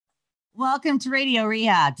Welcome to Radio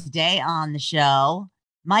Rehab. Today on the show,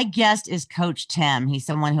 my guest is Coach Tim. He's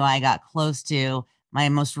someone who I got close to my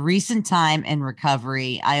most recent time in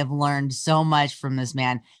recovery. I have learned so much from this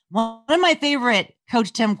man. One of my favorite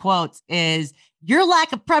Coach Tim quotes is, "Your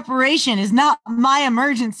lack of preparation is not my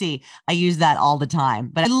emergency." I use that all the time,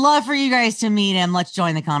 but I'd love for you guys to meet him. Let's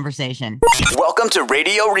join the conversation. Welcome to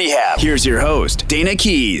Radio Rehab. Here's your host, Dana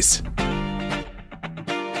Keys.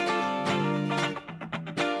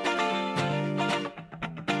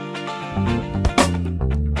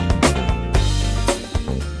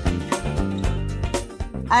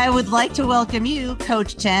 I would like to welcome you,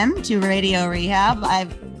 Coach Tim, to Radio Rehab.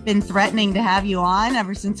 I've been threatening to have you on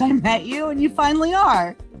ever since I met you, and you finally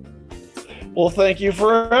are. Well, thank you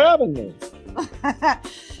for having me.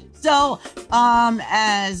 So,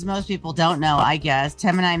 as most people don't know, I guess,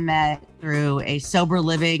 Tim and I met through a sober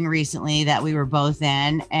living recently that we were both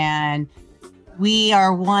in, and we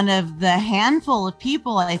are one of the handful of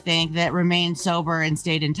people, I think, that remained sober and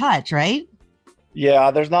stayed in touch, right?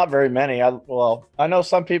 Yeah, there's not very many. I know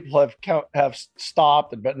some people have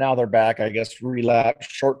stopped, but now they're back. I guess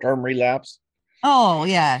short-term relapse. Oh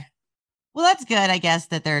yeah, well that's good. I guess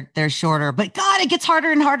that they're shorter, but God, it gets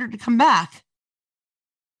harder and harder to come back.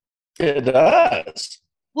 It does.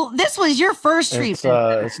 Well, this was your first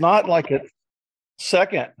treatment. It's not like it's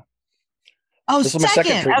second. Oh, this was my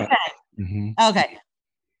second treatment. Okay. Mm-hmm. Okay.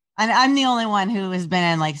 And I'm the only one who has been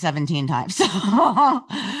in like 17 times. So,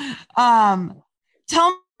 tell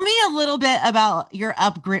me a little bit about your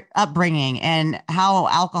upbringing and how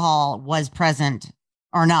alcohol was present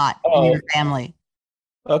or not in your family.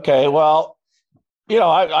 Okay. Well,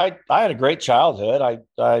 I had a great childhood.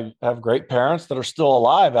 I have great parents that are still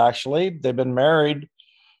alive. Actually, they've been married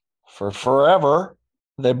for forever.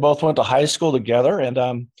 They both went to high school together,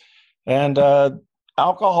 and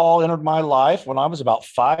alcohol entered my life when I was about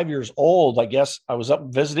 5 years old. I guess I was up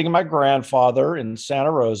visiting my grandfather in Santa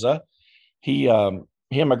Rosa. He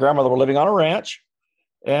and my grandmother were living on a ranch,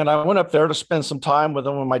 and I went up there to spend some time with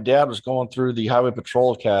him when my dad was going through the Highway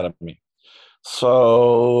Patrol Academy.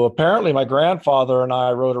 So apparently my grandfather and I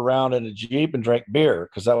rode around in a Jeep and drank beer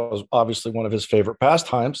because that was obviously one of his favorite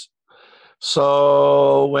pastimes.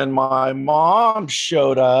 So when my mom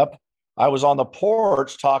showed up, I was on the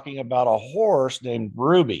porch talking about a horse named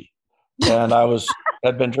Ruby, and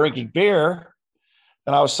had been drinking beer,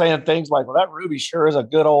 and I was saying things like, "Well, that Ruby sure is a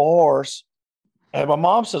good old horse." And my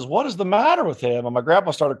mom says, "What is the matter with him?" And my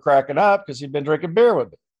grandpa started cracking up because he'd been drinking beer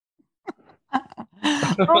with me.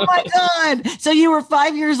 Oh my God. So you were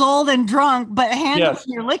 5 years old and drunk, but handling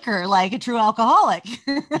your liquor like a true alcoholic.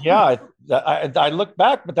 Yeah. I look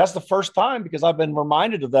back, but that's the first time because I've been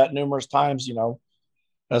reminded of that numerous times,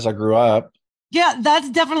 as I grew up. Yeah, that's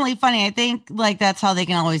definitely funny. I think like that's how they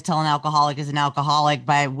can always tell an alcoholic is an alcoholic,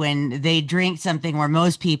 by when they drink something where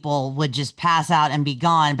most people would just pass out and be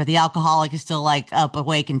gone, but the alcoholic is still like up,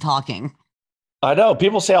 awake and talking. I know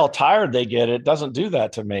people say how tired they get. It doesn't do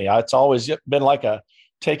that to me. It's always been like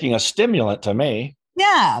taking a stimulant to me.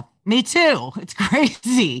 Yeah, me too. It's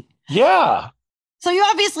crazy. Yeah. So you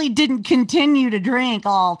obviously didn't continue to drink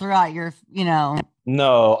all throughout your,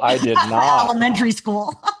 No, I did not. Elementary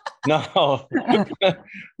school. No,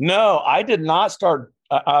 no, I did not start.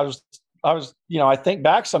 I was, I think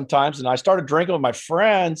back sometimes, and I started drinking with my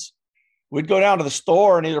friends. We'd go down to the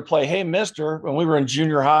store and either play Hey Mister when we were in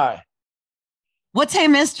junior high. What's Hey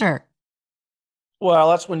Mister?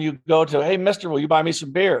 Well, that's when you go to, "Hey Mister, will you buy me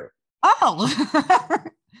some beer?" Oh.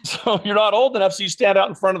 So you're not old enough, so you stand out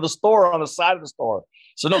in front of the store on the side of the store,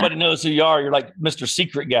 so nobody knows who you are. You're like Mr.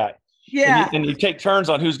 Secret Guy. Yeah. And you take turns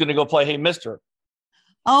on who's going to go play Hey Mister.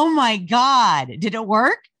 Oh my God. Did it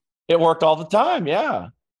work? It worked all the time. Yeah.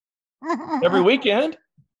 Every weekend.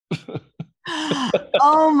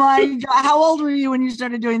 Oh my God. How old were you when you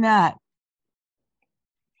started doing that?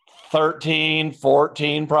 13,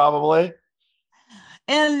 14, probably.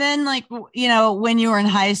 And then when you were in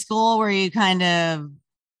high school, were you kind of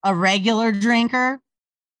a regular drinker?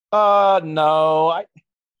 No.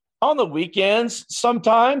 On the weekends,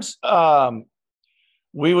 sometimes,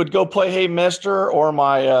 we would go play Hey Mister, or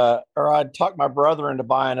I'd talk my brother into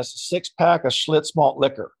buying us a 6-pack of Schlitz malt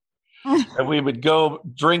liquor. And we would go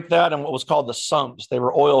drink that in what was called the sumps. They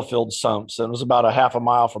were oil-filled sumps, and it was about a half a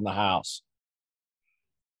mile from the house.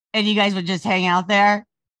 And you guys would just hang out there?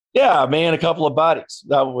 Yeah, me and a couple of buddies.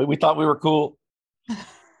 We thought we were cool.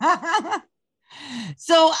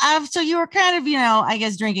 So you were kind of, I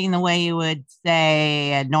guess drinking the way you would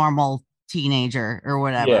say a normal teenager or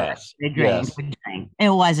whatever. Yes. They drank. It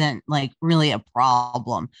wasn't like really a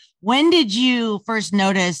problem. When did you first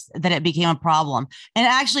notice that it became a problem? And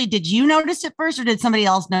actually, did you notice it first or did somebody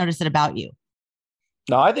else notice it about you?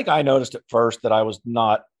 No, I think I noticed at first that I was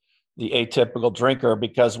not the atypical drinker,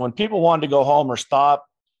 because when people wanted to go home or stop,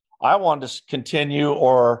 I wanted to continue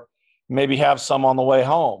or maybe have some on the way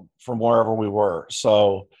home from wherever we were.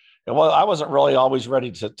 So I wasn't really always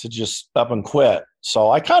ready to just up and quit. So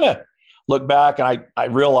I kind of look back and I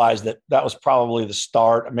realized that was probably the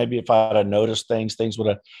start. Maybe if I had noticed things would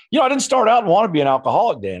have, I didn't start out and want to be an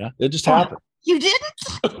alcoholic, Dana. It just happened. You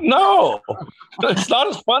didn't? No, it's not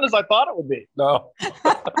as fun as I thought it would be. No,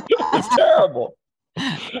 it's terrible.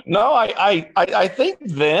 No, I think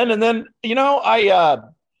then, and then, I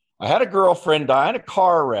had a girlfriend die in a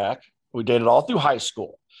car wreck. We dated all through high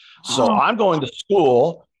school. So I'm going to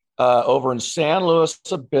school over in San Luis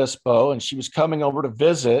Obispo, and she was coming over to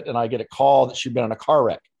visit, and I get a call that she'd been in a car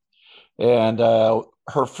wreck. And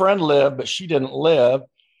her friend lived, but she didn't live.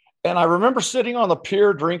 And I remember sitting on the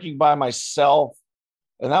pier drinking by myself.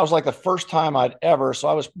 And that was like the first time I'd ever. So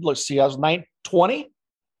I was 19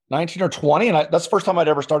 or 20. And that's the first time I'd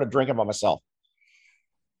ever started drinking by myself.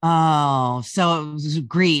 Oh, so it was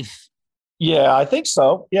grief. Yeah, I think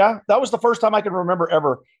so. Yeah. That was the first time I can remember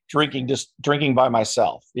ever just drinking by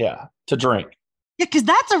myself. Yeah. To drink. Yeah. Cause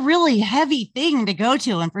that's a really heavy thing to go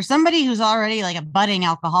to. And for somebody who's already like a budding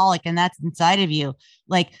alcoholic and that's inside of you,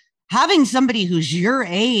 like, having somebody who's your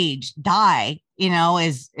age die,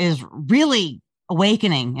 is really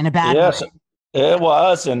awakening in a bad way. Yes, it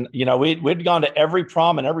was. And, we'd gone to every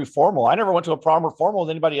prom and every formal. I never went to a prom or formal with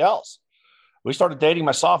anybody else. We started dating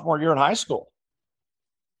my sophomore year in high school.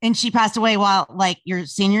 And she passed away while like your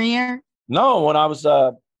senior year? No, when I was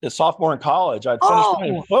a sophomore in college. I'd finished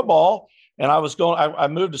playing football and I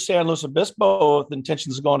moved to San Luis Obispo with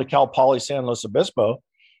intentions of going to Cal Poly San Luis Obispo.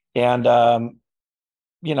 And,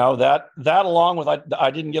 that along with,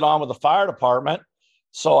 I didn't get on with the fire department.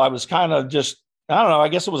 So I was kind of just, I don't know, I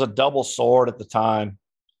guess it was a double sword at the time.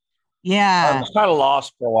 Yeah. I was kind of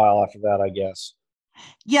lost for a while after that, I guess.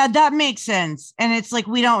 Yeah, that makes sense. And it's like,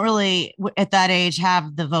 we don't really at that age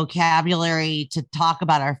have the vocabulary to talk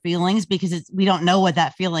about our feelings because we don't know what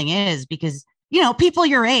that feeling is because, people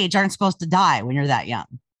your age aren't supposed to die when you're that young.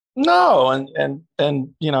 No. And,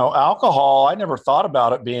 alcohol, I never thought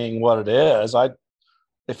about it being what it is.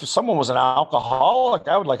 If someone was an alcoholic,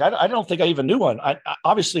 I would I don't think I even knew one.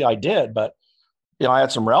 Obviously I did, but, I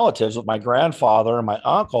had some relatives with my grandfather and my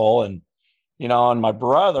uncle and, and my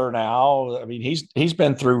brother now. I mean, he's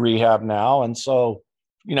been through rehab now. And so,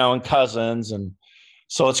 and cousins. And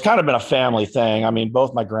so it's kind of been a family thing. I mean,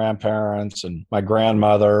 both my grandparents and my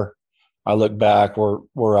grandmother, I look back,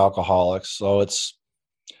 were alcoholics. So it's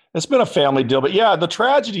been a family deal. But yeah, the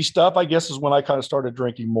tragedy stuff, I guess, is when I kind of started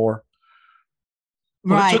drinking more.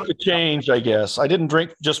 Right. It took a change, I guess. I didn't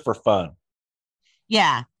drink just for fun.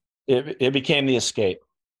 Yeah. It became the escape.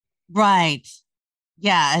 Right.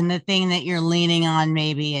 Yeah. And the thing that you're leaning on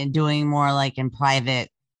maybe and doing more like in private.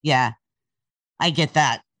 Yeah. I get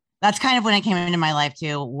that. That's kind of when it came into my life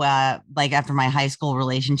too. Like after my high school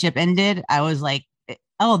relationship ended, I was like,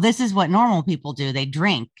 oh, this is what normal people do. They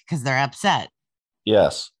drink because they're upset.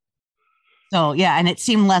 Yes. So, yeah. And it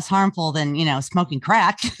seemed less harmful than, smoking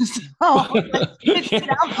crack. So it's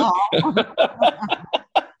alcohol.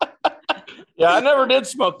 Yeah, I never did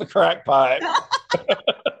smoke the crack pipe.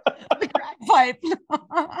 The crack pipe.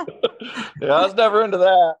 Yeah, I was never into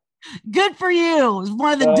that. Good for you. It was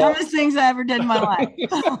one of the dumbest things I ever did in my life.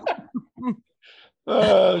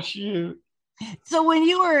 Oh, shoot. So when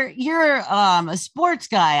you're a sports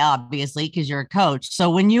guy, obviously, because you're a coach.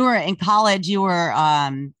 So when you were in college, you were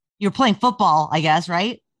playing football, I guess,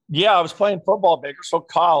 right? Yeah, I was playing football at Bakersfield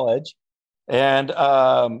College.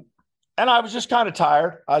 And I was just kind of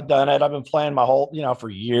tired. I'd done it. I've been playing my whole, for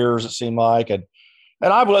years, it seemed like. And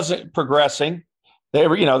I wasn't progressing. They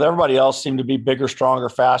were, everybody else seemed to be bigger, stronger,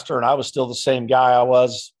 faster. And I was still the same guy I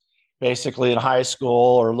was basically in high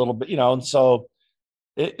school or a little bit, and so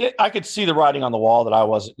I could see the writing on the wall that I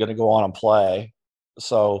wasn't going to go on and play.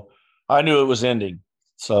 So I knew it was ending.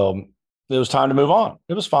 So it was time to move on.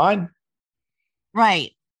 It was fine.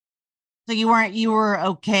 Right. So you were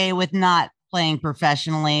okay with not playing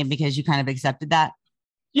professionally because you kind of accepted that?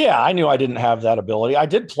 Yeah, I knew I didn't have that ability. I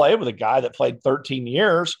did play with a guy that played 13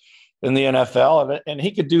 years in the NFL and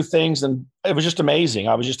he could do things. And it was just amazing.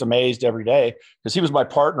 I was just amazed every day because he was my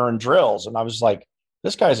partner in drills. And I was like,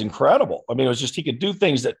 this guy's incredible. I mean, it was just, he could do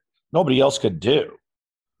things that nobody else could do.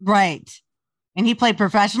 Right. And he played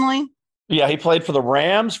professionally? Yeah, he played for the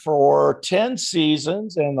Rams for 10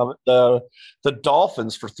 seasons and the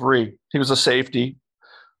Dolphins for 3. He was a safety.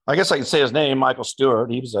 I guess I can say his name, Michael Stewart.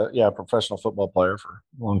 He was a professional football player for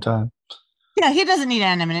a long time. Yeah, he doesn't need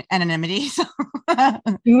anonymity. So.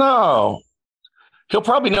 No. He'll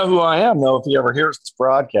probably know who I am, though, if he ever hears this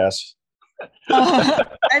broadcast. I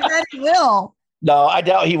bet he will. No, I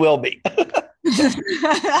doubt he will be.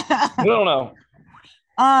 I don't know.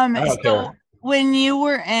 So when you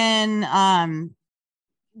were in,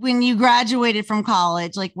 when you graduated from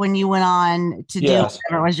college, like when you went on to do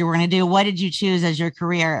whatever it was you were going to do, what did you choose as your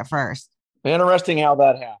career at first? Interesting how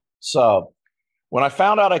that happened. So when I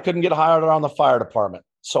found out I couldn't get hired on the fire department,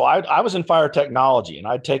 so I was in fire technology, and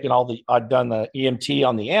I'd done the EMT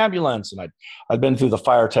on the ambulance, and I'd been through the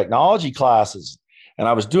fire technology classes, and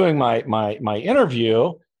I was doing my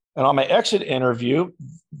interview, and on my exit interview,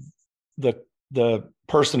 the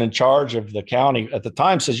person in charge of the county at the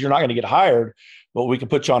time says, "You're not going to get hired, but we can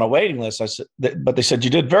put you on a waiting list." I said, but they said,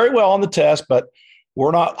 "You did very well on the test, but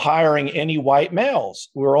we're not hiring any white males.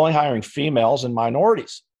 We're only hiring females and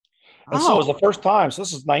minorities." And so it was the first time. So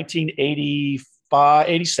this is 1985,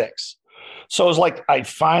 86. So it was like I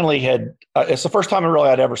finally had, it's the first time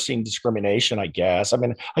I'd ever seen discrimination, I guess. I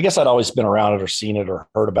mean, I guess I'd always been around it or seen it or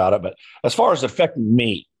heard about it, but as far as affecting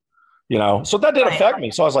me, so that did affect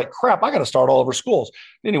me. So I was like, crap, I got to start all over schools.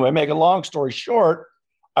 Anyway, make a long story short,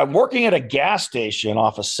 I'm working at a gas station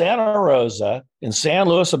off of Santa Rosa in San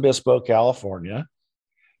Luis Obispo, California,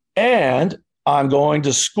 and I'm going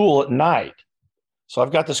to school at night. So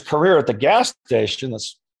I've got this career at the gas station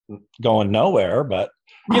that's going nowhere, but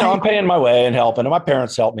I'm paying my way and helping, and my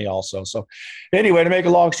parents help me also. So anyway, to make a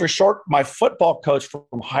long story short, my football coach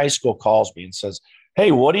from high school calls me and says,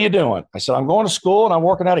 "Hey, what are you doing?" I said, "I'm going to school and I'm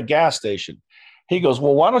working at a gas station." He goes,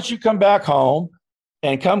 "Well, why don't you come back home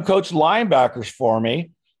and come coach linebackers for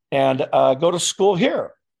me and go to school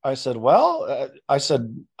here?" I said, "Well," I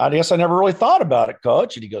guess I never really thought about it,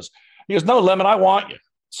 coach. And he goes, "No, Lemon, I want you."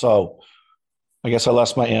 So I guess I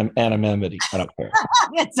lost my anonymity. I don't care.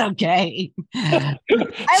 It's okay.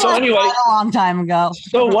 So anyway, a long time ago.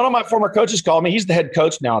 So one of my former coaches called me. He's the head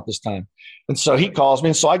coach now at this time. And so he calls me.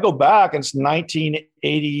 And so I go back, and it's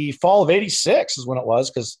 1980, fall of 86 is when it was,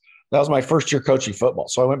 because that was my first year coaching football.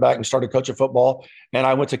 So I went back and started coaching football, and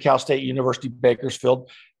I went to Cal State University, Bakersfield,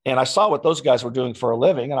 and I saw what those guys were doing for a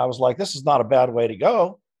living. And I was like, this is not a bad way to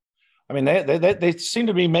go. I mean, they seemed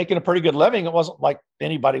to be making a pretty good living. It wasn't like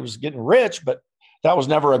anybody was getting rich, but that was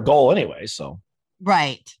never a goal anyway. So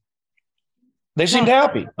right. They seemed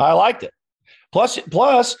happy. I liked it. Plus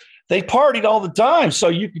they partied all the time. So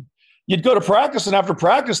you'd go to practice, and after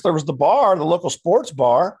practice, there was the bar, the local sports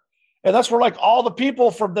bar. And that's where like all the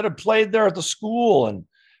people that had played there at the school and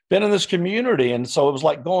been in this community. And so it was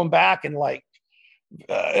like going back and like,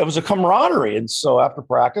 it was a camaraderie. And so after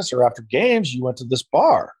practice or after games, you went to this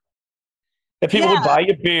bar. And people would buy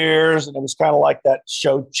you beers, and it was kind of like that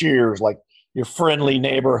show Cheers, like your friendly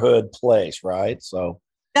neighborhood place, right? So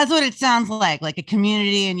that's what it sounds like a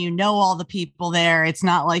community, and all the people there. It's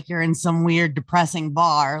not like you're in some weird, depressing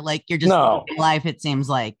bar. Like you're just living life, it seems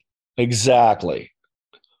like. Exactly.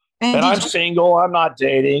 And I'm single. I'm not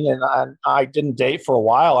dating, and I didn't date for a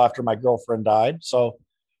while after my girlfriend died. So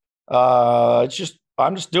I'm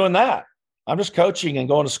just doing that. I'm just coaching and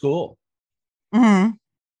going to school. Mm-hmm.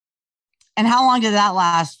 And how long did that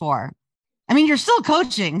last for? I mean, you're still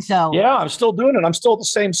coaching, so. Yeah, I'm still doing it. I'm still at the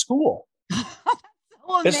same school.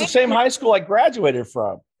 It's the same high school I graduated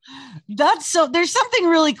from. There's something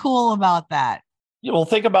really cool about that. Well,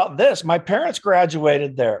 think about this. My parents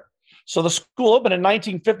graduated there. So the school opened in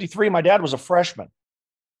 1953. My dad was a freshman.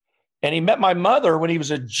 And he met my mother when he was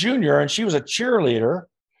a junior, and she was a cheerleader.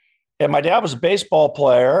 And my dad was a baseball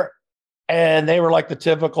player. And they were like the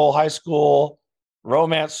typical high school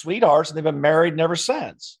romance sweethearts, and they've been married ever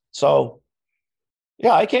since. So,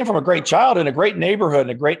 yeah, I came from a great childhood in a great neighborhood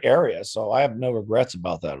in a great area. So I have no regrets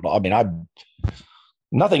about that at all. I mean,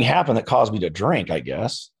 nothing happened that caused me to drink, I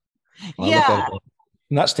guess. From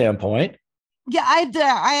that standpoint. Yeah,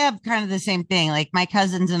 I have kind of the same thing. Like my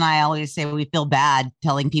cousins and I always say we feel bad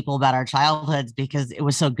telling people about our childhoods because it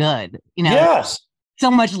was so good. Yes.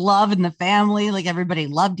 So much love in the family. Like everybody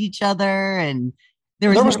loved each other, and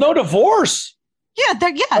there was no divorce. Yeah,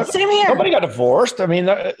 same here. Nobody got divorced. I mean,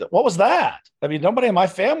 what was that? I mean, nobody in my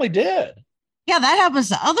family did. Yeah, that happens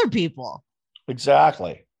to other people.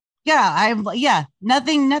 Exactly. Yeah,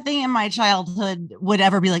 nothing in my childhood would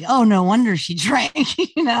ever be like, oh, no wonder she drank,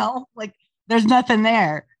 like there's nothing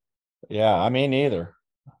there. Yeah, I mean, neither.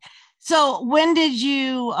 So when did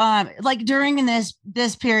you, like during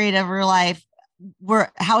this period of your life,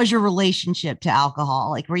 how was your relationship to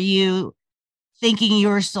alcohol? Like, were you thinking you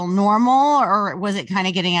were still normal, or was it kind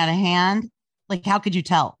of getting out of hand? Like, how could you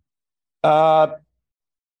tell?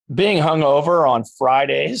 Being hungover on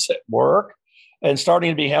Fridays at work and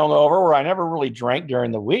starting to be hungover where I never really drank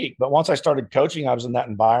during the week. But once I started coaching, I was in that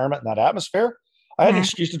environment and that atmosphere. I had an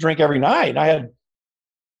excuse to drink every night. I had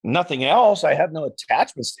nothing else. I had no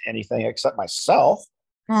attachments to anything except myself.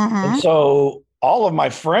 And so all of my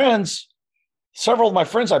friends, several of my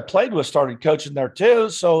friends I played with started coaching there too.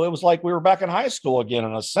 So it was like we were back in high school again,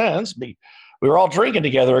 in a sense. We were all drinking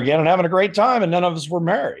together again and having a great time, and none of us were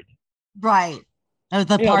married. Right.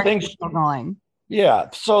 The party's still going. Yeah.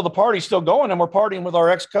 So the party's still going, and we're partying with our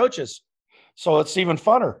ex-coaches. So it's even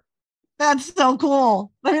funner. That's so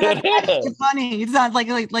cool. I mean, it's funny. It's not like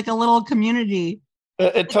a little community.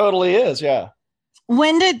 It totally is. Yeah.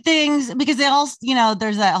 When did things, because they all,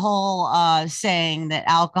 there's that whole saying that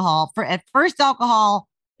at first alcohol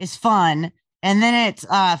is fun, and then it's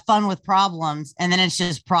fun with problems, and then it's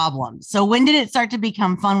just problems. So when did it start to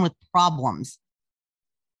become fun with problems?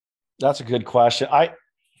 That's a good question.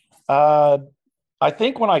 I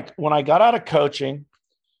think when I got out of coaching,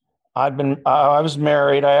 I was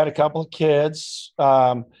married. I had a couple of kids,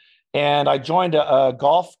 and I joined a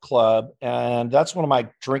golf club, and that's when my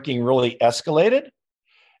drinking really escalated.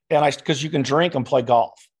 And because you can drink and play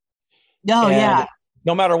golf. Oh, yeah.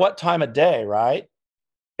 No matter what time of day, right?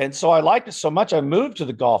 And so I liked it so much, I moved to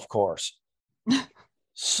the golf course.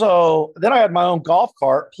 So then I had my own golf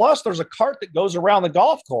cart. Plus, there's a cart that goes around the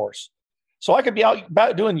golf course. So I could be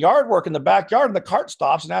out doing yard work in the backyard, and the cart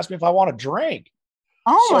stops and asks me if I want to drink.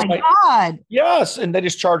 Oh, my God. Yes. And they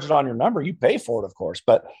just charge it on your number. You pay for it, of course.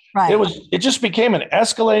 But right. it just became an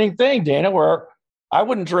escalating thing, Dana, where I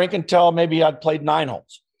wouldn't drink until maybe I'd played 9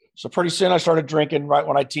 holes. So pretty soon I started drinking right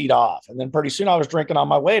when I teed off. And then pretty soon I was drinking on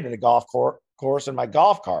my way to the golf course in my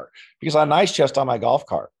golf cart because I had an ice chest on my golf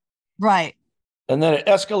cart. Right. And then it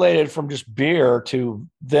escalated from just beer to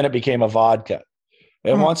then it became a vodka.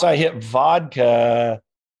 And once I hit vodka,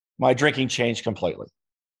 my drinking changed completely.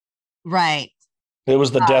 Right. It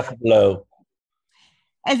was the death blow.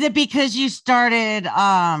 Is it because you started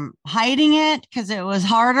hiding it because it was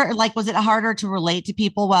harder? Like, was it harder to relate to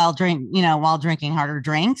people while drinking harder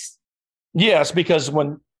drinks? Yes, because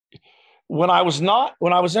when I was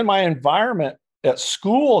in my environment at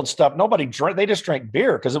school and stuff, nobody drank. They just drank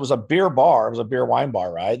beer because it was a beer bar. It was a beer wine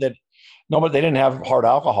bar, right? They didn't have hard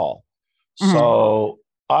alcohol. So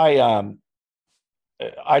I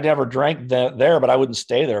never drank there, but I wouldn't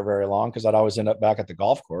stay there very long because I'd always end up back at the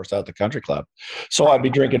golf course out at the country club. So I'd be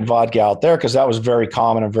drinking vodka out there because that was very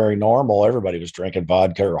common and very normal. Everybody was drinking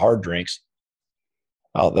vodka or hard drinks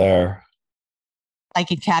out there.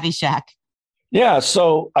 Like in Caddyshack. Yeah.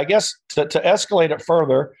 So I guess to escalate it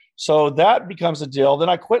further, so that becomes a deal. Then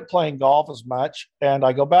I quit playing golf as much and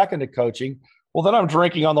I go back into coaching. Well, then I'm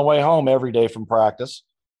drinking on the way home every day from practice.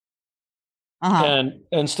 And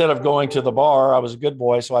instead of going to the bar, I was a good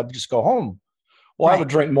boy, so I'd just go home. Well, right. I would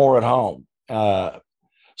drink more at home.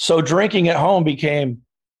 So drinking at home became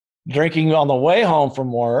drinking on the way home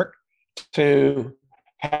from work to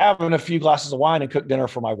having a few glasses of wine and cook dinner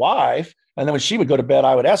for my wife. And then when she would go to bed,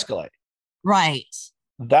 I would escalate. Right.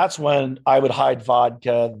 That's when I would hide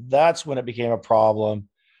vodka. That's when it became a problem.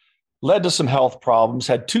 Led to some health problems,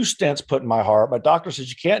 had 2 stents put in my heart. My doctor says,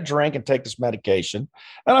 you can't drink and take this medication.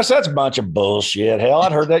 And I said, that's a bunch of bullshit. Hell,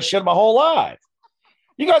 I'd heard that shit my whole life.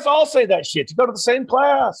 You guys all say that shit. You go to the same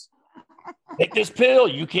class. Take this pill.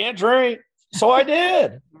 You can't drink. So I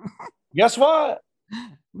did. Guess what?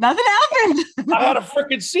 Nothing happened. I had a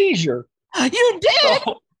freaking seizure. You did?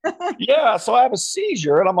 So I have a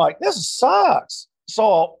seizure. And I'm like, this sucks.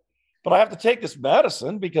 But I have to take this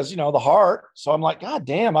medicine because, the heart. So I'm like, God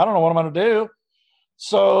damn, I don't know what I'm going to do.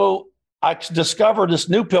 So I discovered this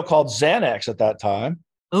new pill called Xanax at that time.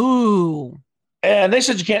 Ooh. And they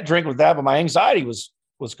said you can't drink with that, but my anxiety was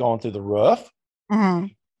going through the roof. Mm-hmm.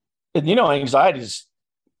 And, anxiety is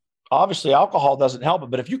obviously alcohol doesn't help it.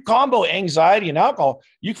 But if you combo anxiety and alcohol,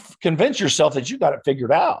 you convince yourself that you got it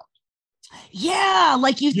figured out. Yeah.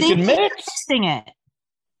 Like you think can you're mix. testing it.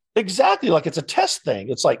 Exactly. Like it's a test thing.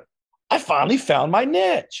 It's like, I finally found my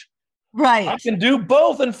niche. Right. I can do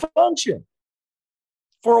both and function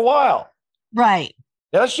for a while. Right.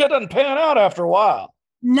 That shit doesn't pan out after a while.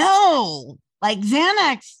 No. Like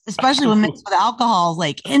Xanax, especially when mixed with alcohol, is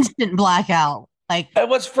like instant blackout. Like, and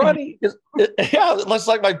what's funny is, it's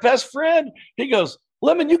like my best friend, he goes,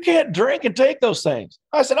 Lemon, you can't drink and take those things.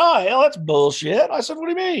 I said, oh, hell, that's bullshit. I said, what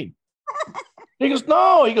do you mean? He goes,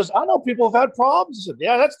 no. He goes, I know people have had problems. I said,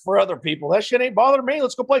 yeah, that's for other people. That shit ain't bothering me.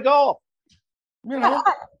 Let's go play golf.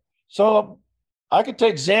 So I could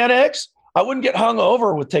take Xanax. I wouldn't get hung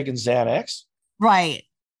over with taking Xanax. Right.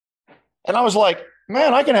 And I was like,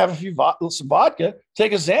 man, I can have some vodka,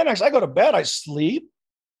 take a Xanax. I go to bed, I sleep,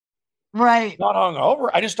 Right. not hungover.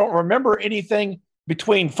 I just don't remember anything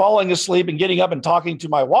between falling asleep and getting up and talking to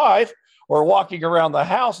my wife, or walking around the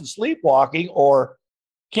house and sleepwalking, or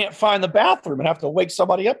can't find the bathroom and have to wake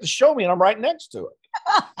somebody up to show me, and I'm right next to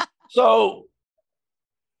it. So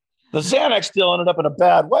the Xanax still ended up in a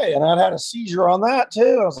bad way, and I'd had a seizure on that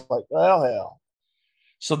too. I was like, well, hell.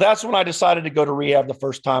 So that's when I decided to go to rehab the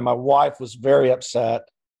first time. My wife was very upset.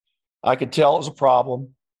 I could tell it was a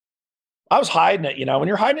problem. I was hiding it, when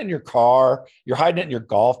you're hiding it in your car, you're hiding it in your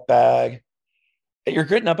golf bag. You're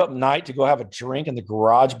getting up at night to go have a drink in the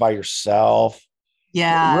garage by yourself.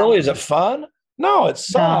 Yeah. Really, is it fun? No, it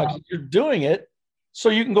sucks. No. You're doing it so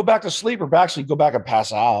you can go back to sleep, or actually go back and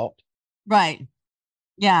pass out. Right.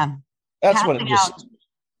 Yeah. That's when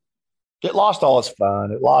it lost all its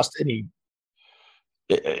fun.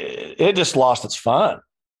 It just lost its fun.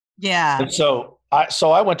 Yeah. And so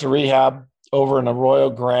I went to rehab over in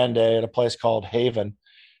Arroyo Grande at a place called Haven.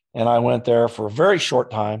 And I went there for a very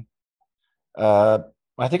short time. I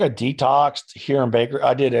think I detoxed here in Baker.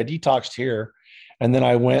 I detoxed here. And then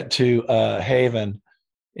I went to Haven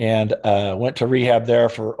and went to rehab there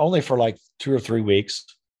for like 2 or 3 weeks.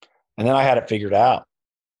 And then I had it figured out.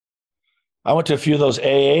 I went to a few of those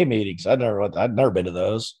AA meetings. I'd never been to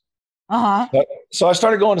those. Uh-huh. So I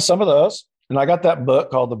started going to some of those, and I got that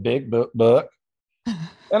book called The Big Book.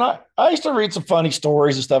 And I used to read some funny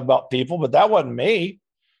stories and stuff about people, but that wasn't me.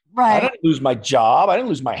 Right. I didn't lose my job. I didn't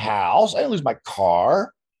lose my house. I didn't lose my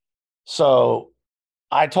car. So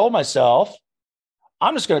I told myself,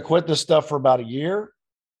 I'm just going to quit this stuff for about a year.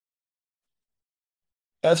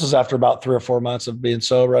 This was after about 3 or 4 months of being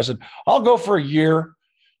sober. I said, I'll go for a year,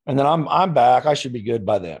 and then I'm back. I should be good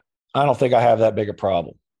by then. I don't think I have that big a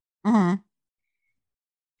problem. Mm-hmm.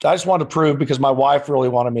 I just wanted to prove, because my wife really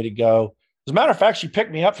wanted me to go. As a matter of fact, she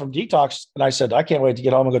picked me up from detox, and I said, I can't wait to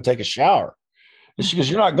get home and go take a shower. And she goes,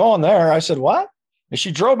 you're not going there. I said, what? And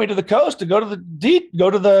she drove me to the coast to go to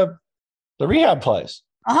the rehab place.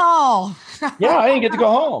 Oh. Yeah, I didn't get to go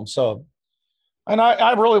home. So, and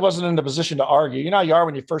I really wasn't in the position to argue. You know how you are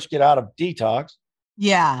when you first get out of detox.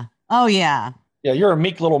 Yeah. Oh, yeah. Yeah, you're a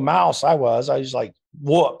meek little mouse. I was like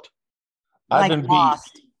whooped. I'd been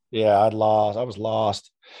lost. beat. Yeah, I was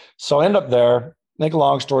lost. So I ended up there. Make a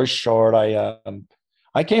long story short,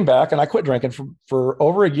 I came back and I quit drinking for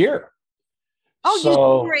over a year. Oh,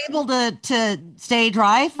 so, you were able to stay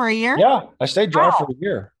dry for a year? Yeah, I stayed dry for a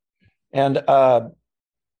year. And I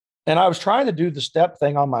was trying to do the step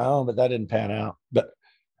thing on my own, but that didn't pan out.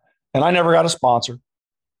 And I never got a sponsor.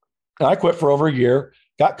 And I quit for over a year,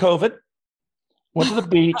 got COVID, went to the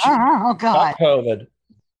beach. Oh, God. Got COVID.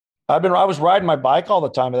 I was riding my bike all the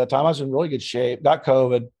time. At that time, I was in really good shape, got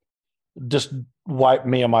COVID, just wiped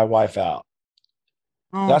me and my wife out.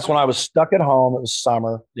 Oh. That's when I was stuck at home. It was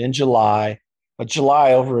summer in July,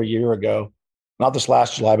 over a year ago. Not this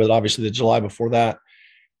last July, but obviously the July before that.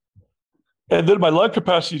 And then my lung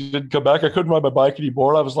capacity didn't come back. I couldn't ride my bike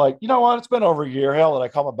anymore. I was like, you know what? It's been over a year. Hell, and I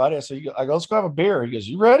called my buddy. I said, let's go have a beer. He goes,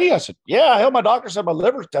 you ready? I said, yeah. Hell, my doctor said my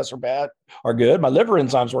liver tests are good. My liver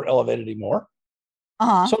enzymes weren't elevated anymore.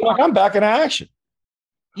 Uh-huh. So I'm back in action.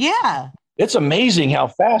 Yeah. It's amazing how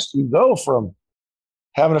fast you go from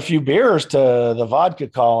having a few beers to the vodka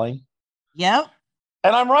calling. Yep.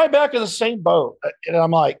 And I'm right back in the same boat. And I'm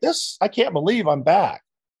like, I can't believe I'm back.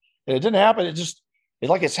 And it didn't happen.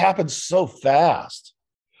 It's happened so fast.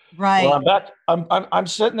 Right. Well, I'm back. I'm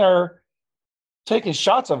sitting there taking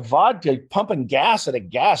shots of vodka, pumping gas at a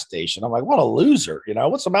gas station. I'm like, what a loser.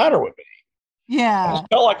 What's the matter with me? Yeah. I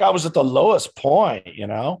felt like I was at the lowest point,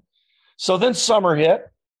 So then summer hit.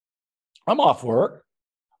 I'm off work.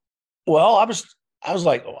 Well, I was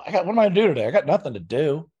like, what am I going to do today? I got nothing to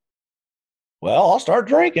do. Well, I'll start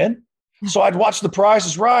drinking. So I'd watch The Price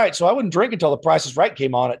is Right. So I wouldn't drink until The Price is Right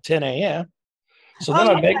came on at 10 a.m. So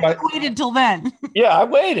then I'd waited till then. Yeah, I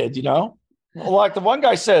waited, Like the one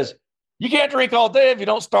guy says, you can't drink all day if you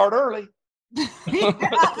don't start early. So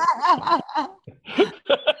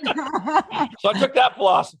I took that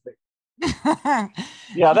philosophy.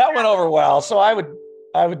 Yeah, that went over well. So I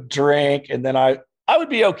would drink, and then I would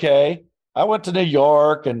be okay. I went to New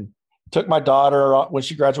York and took my daughter when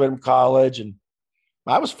she graduated from college, and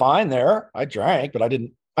I was fine there. I drank, but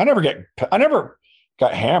I never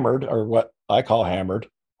got hammered, or what I call hammered.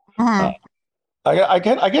 Uh-huh.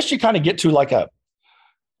 I guess you kind of get to like a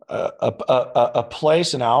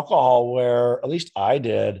place in alcohol where, at least I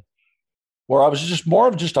did, where I was just more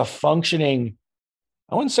of just a functioning.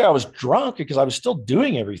 I wouldn't say I was drunk, because I was still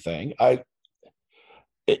doing everything.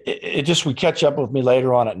 it just would catch up with me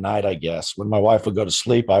later on at night, I guess. When my wife would go to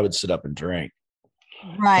sleep, I would sit up and drink.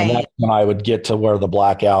 Right. And that's when I would get to where the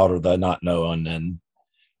blackout or the not knowing and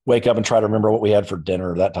wake up and try to remember what we had for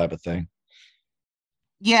dinner, that type of thing.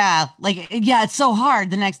 Yeah. It's so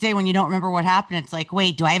hard the next day when you don't remember what happened. It's like,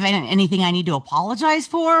 wait, do I have anything I need to apologize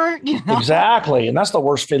for? Exactly. And that's the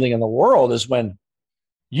worst feeling in the world is when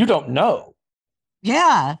you don't know.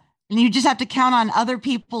 Yeah. And you just have to count on other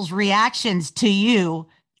people's reactions to you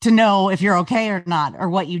to know if you're okay or not, or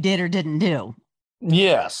what you did or didn't do.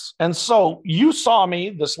 Yes. And so you saw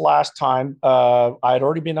me this last time. I had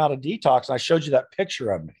already been out of detox and I showed you that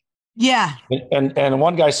picture of me. Yeah. And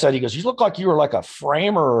one guy said, he goes, you look like you were like a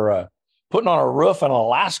framer or putting on a roof in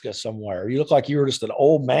Alaska somewhere. You look like you were just an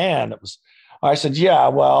old man. I said, yeah,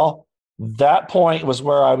 well, that point was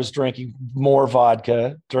where I was drinking more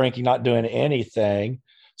vodka, not doing anything,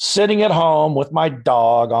 sitting at home with my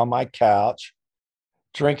dog on my couch,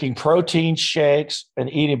 drinking protein shakes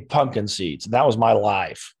and eating pumpkin seeds. And that was my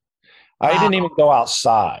life. Wow. I didn't even go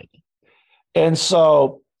outside. And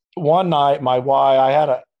so one night,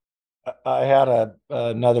 I had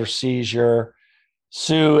another seizure.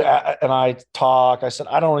 Sue and I talked. I said,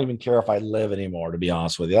 I don't even care if I live anymore, to be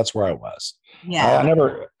honest with you. That's where I was. Yeah. I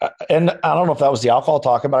never, and I don't know if that was the alcohol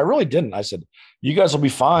talking, but I really didn't. I said, you guys will be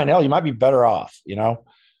fine. Hell, you might be better off,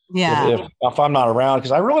 Yeah. If I'm not around,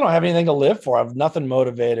 because I really don't have anything to live for. I've nothing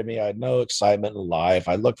motivated me. I had no excitement in life.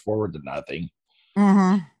 I looked forward to nothing.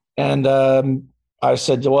 Mm-hmm. And I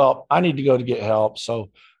said, well, I need to go to get help. So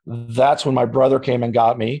that's when my brother came and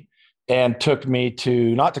got me and took me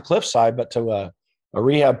to, not to Cliffside, but to a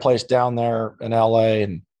rehab place down there in LA.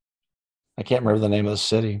 And I can't remember the name of the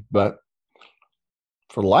city, but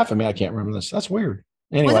for the life of me, I can't remember this. That's weird.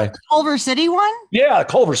 Anyway. Was it the Culver City one? Yeah,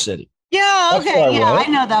 Culver City. Yeah. Okay. Yeah, I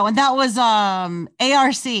know that one. That was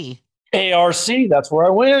ARC. ARC. That's where I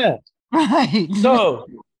went. Right. So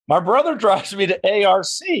my brother drives me to ARC.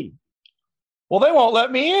 Well, they won't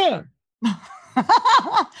let me in.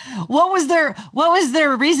 What was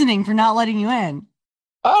their reasoning for not letting you in?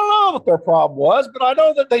 I don't know what their problem was, but I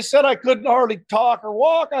know that they said I couldn't hardly talk or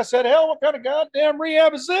walk. I said, hell, what kind of goddamn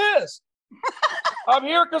rehab is this? I'm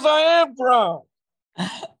here because I am drunk.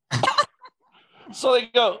 So they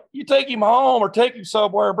go, you take him home or take him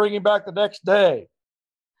somewhere and bring him back the next day.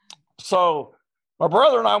 So my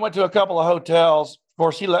brother and I went to a couple of hotels. Of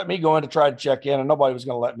course, he let me go in to try to check in, and nobody was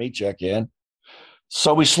going to let me check in.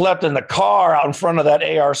 So we slept in the car out in front of that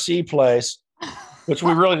ARC place, which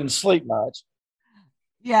we really didn't sleep much.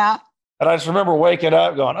 Yeah. And I just remember waking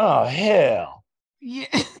up going, oh, hell. Yeah.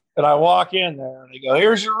 And I walk in there and they go,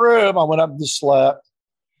 here's your room. I went up and just slept.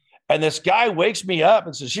 And this guy wakes me up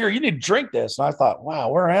and says, here, you need to drink this. And I thought, wow,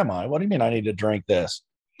 where am I? What do you mean I need to drink this?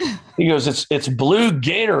 He goes, it's blue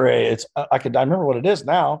Gatorade. I remember what it is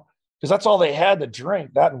now because that's all they had to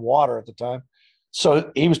drink, that and water at the time.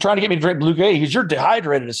 So he was trying to get me to drink blue Gatorade. He goes, you're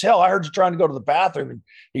dehydrated as hell. I heard you trying to go to the bathroom. And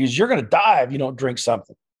he goes, you're going to die if you don't drink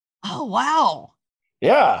something. Oh, wow.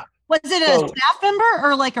 Yeah. Was it a staff member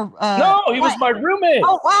or like a? No, he was my roommate.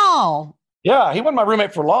 Oh, wow. Yeah, he wasn't my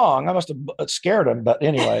roommate for long. I must have scared him. But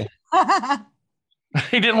anyway,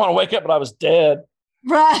 he didn't want to wake up, but I was dead.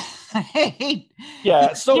 Right.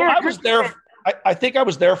 Yeah. So I was there. I think I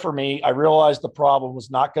was there for me. I realized the problem was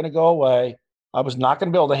not going to go away. I was not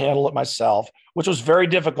going to be able to handle it myself, which was very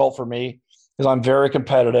difficult for me because I'm very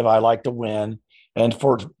competitive. I like to win. And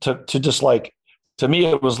to me,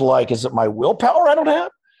 it was like, is it my willpower I don't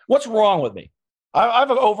have? What's wrong with me?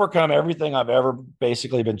 I've overcome everything I've ever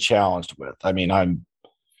basically been challenged with. I mean, I'm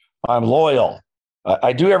loyal.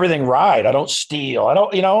 I do everything right. I don't steal. I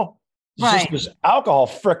don't, right. Just this alcohol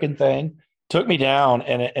frickin' thing took me down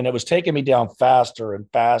and it was taking me down faster and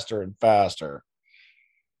faster and faster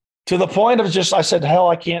to the point of I said, hell,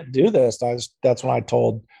 I can't do this. That's when I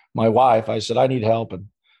told my wife, I said, I need help. And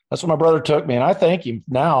that's when my brother took me. And I thank him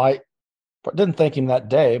now. I didn't thank him that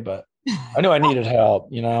day, but I knew I needed help,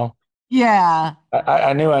 Yeah.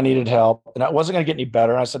 I knew I needed help and I wasn't going to get any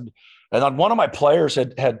better. And I said, and then one of my players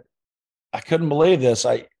had I couldn't believe this.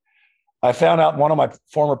 I found out one of my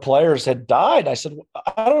former players had died. I said,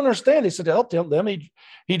 I don't understand. He said, help them.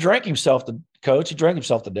 He drank himself to coach. He drank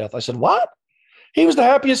himself to death. I said, what? He was the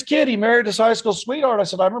happiest kid. He married his high school sweetheart. I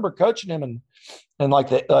said, I remember coaching him in like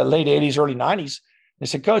the late 80s, early 90s. They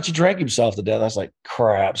said, coach, he drank himself to death. I was like,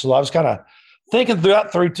 crap. So I was kind of thinking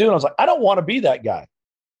through too. And I was like, I don't want to be that guy.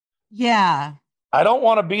 Yeah. I don't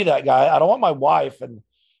want to be that guy. I don't want my wife. And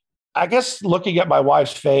I guess looking at my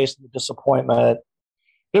wife's face, the disappointment,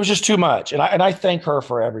 it was just too much. And I thank her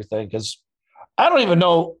for everything because I don't even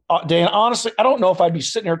know, Dan, honestly, I don't know if I'd be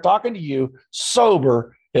sitting here talking to you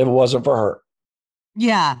sober if it wasn't for her.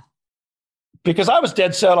 Yeah. because I was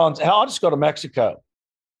dead set on, hell, I'll just go to Mexico,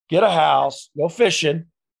 get a house, go fishing,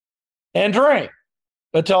 and drink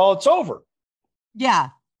until it's over. Yeah.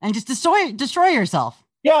 And just destroy yourself.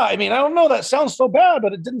 Yeah, I mean, I don't know. That sounds so bad,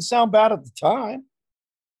 but it didn't sound bad at the time.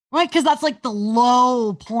 Right. Because that's like the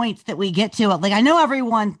low points that we get to. Like, I know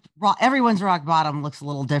everyone's rock bottom looks a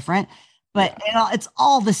little different, but it's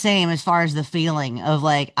all the same as far as the feeling of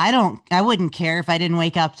like, I wouldn't care if I didn't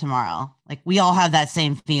wake up tomorrow. Like, we all have that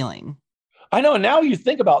same feeling. I know. Now you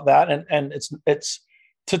think about that, and it's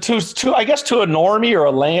to I guess to a normie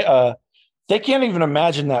or they can't even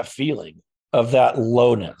imagine that feeling of that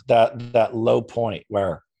lowness, that low point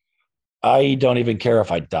where I don't even care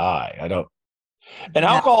if I die. I don't. And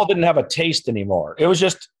alcohol didn't have a taste anymore. It was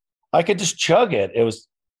just I could just chug it. It was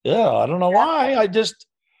I don't know why. I didn't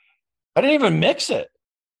even mix it.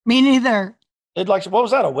 Me neither. It what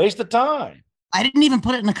was that? A waste of time. I didn't even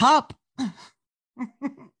put it in a cup.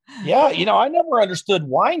 Yeah, I never understood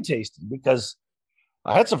wine tasting because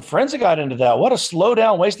I had some friends that got into that. What a slow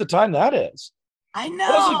down waste of time that is. I know.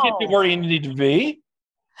 It doesn't get you where you need to be.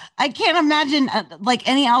 I can't imagine like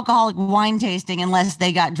any alcoholic wine tasting unless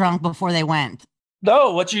they got drunk before they went.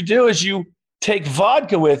 No, what you do is you take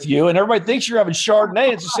vodka with you, and everybody thinks you're having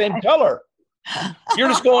Chardonnay. It's the same color. You're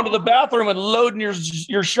just going to the bathroom and loading your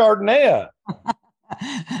Chardonnay up.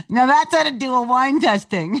 Now that's how to do a wine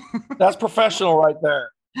testing. That's professional right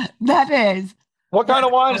there. That is. What kind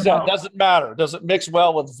of wine is that? Doesn't matter. Does it mix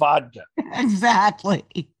well with vodka? Exactly.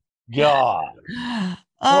 God.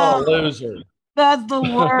 What a loser. That's the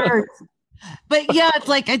worst. But yeah, it's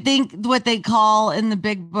like I think what they call in the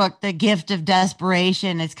big book the gift of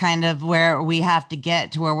desperation is kind of where we have to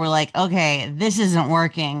get to where we're like, okay, this isn't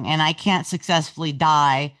working and I can't successfully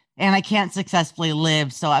die and I can't successfully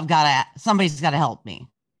live. So somebody's got to help me.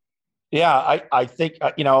 Yeah, I think,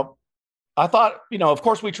 I thought, of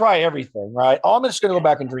course we try everything, right? Oh, I'm just going to go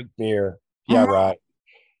back and drink beer. Yeah, right.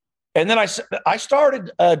 And then I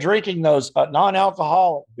started drinking those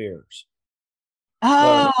non-alcoholic beers.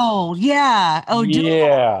 Oh, yeah. Oh,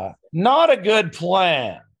 yeah. Not a good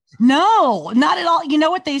plan. No, not at all. You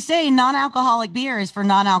know what they say? Non-alcoholic beer is for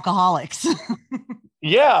non-alcoholics.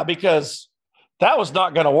 Yeah, because that was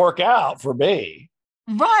not going to work out for me.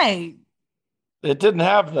 Right. It didn't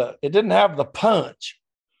have the punch.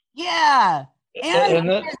 Yeah. And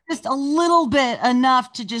it's just a little bit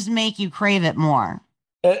enough to just make you crave it more.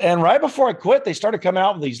 And right before I quit, they started coming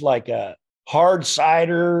out with these like hard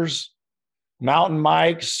ciders, Mountain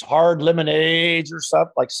Mike's, hard lemonades or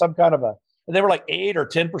something, like some kind of and they were like 8 or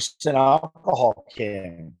 10% alcohol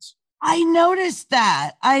cans. I noticed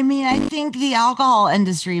that. I mean, I think the alcohol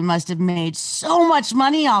industry must have made so much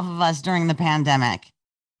money off of us during the pandemic.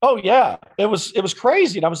 Oh yeah. It was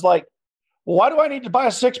crazy. And I was like, well, why do I need to buy a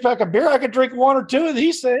 6-pack of beer? I could drink 1 or 2 of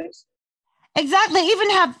these things. Exactly. They even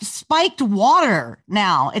have spiked water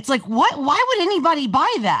now. It's like, what? Why would anybody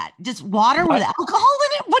buy that? Just water with alcohol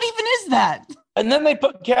in it? What even is that? And then they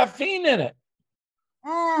put caffeine in it.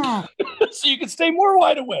 So you can stay more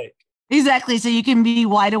wide awake. Exactly. So you can be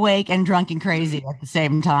wide awake and drunk and crazy at the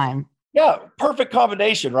same time. Yeah. Perfect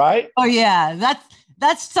combination, right? Oh, yeah.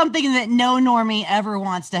 That's something that no normie ever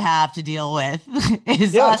wants to have to deal with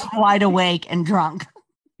is us wide awake and drunk.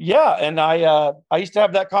 Yeah. And I used to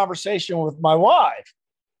have that conversation with my wife,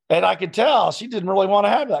 and I could tell she didn't really want to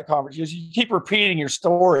have that conversation. You keep repeating your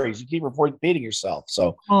stories. You keep repeating yourself.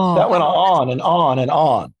 So that went on and on and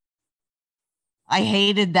on. I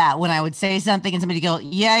hated that when I would say something and somebody go,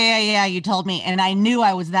 yeah, you told me. And I knew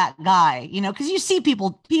I was that guy, because you see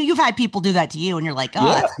people, you've had people do that to you and you're like, oh,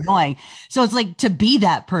 that's annoying. So it's like to be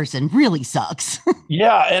that person really sucks.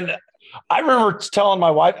 Yeah. And I remember telling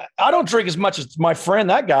my wife, I don't drink as much as my friend,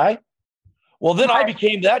 that guy. Well, then I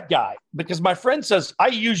became that guy because my friend says, I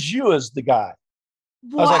use you as the guy.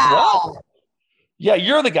 Wow. I was like, what? Yeah,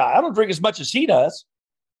 you're the guy. I don't drink as much as he does.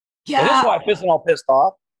 Yeah. And that's why I'm all pissed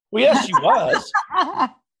off. Well, yes, she was.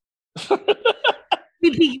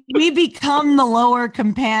 we become the lower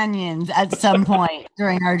companions at some point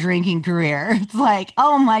during our drinking career. It's like,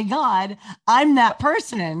 oh my God, I'm that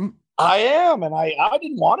person. I am. And I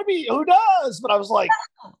didn't want to be. Who does? But I was like,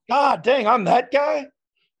 God dang, I'm that guy.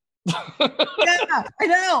 Yeah, I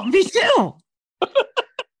know. Me too.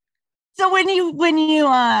 So when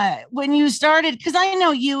you started, because I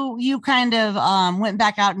know you kind of went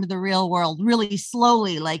back out into the real world really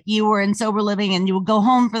slowly, like you were in sober living and you would go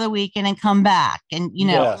home for the weekend and come back and,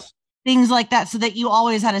 things like that, so that you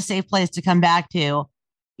always had a safe place to come back to,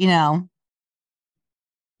 you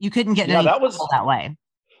couldn't get any trouble that way.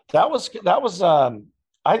 That was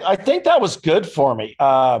I think that was good for me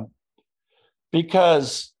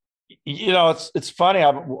because, It's funny.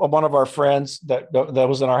 One of our friends that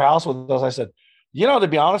was in our house with us. I said, to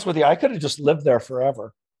be honest with you, I could have just lived there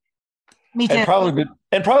forever. Me too.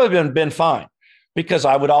 And probably been fine, because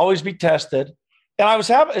I would always be tested, and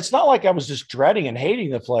it's not like I was just dreading and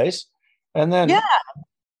hating the place. And then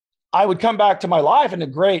I would come back to my life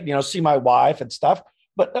and great, see my wife and stuff.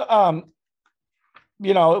 But it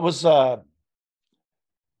was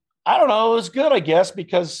I don't know, it was good, I guess,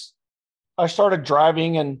 because I started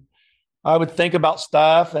driving and I would think about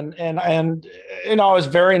stuff, and I was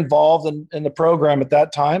very involved in the program at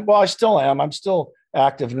that time. Well, I still am. I'm still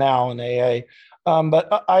active now in AA.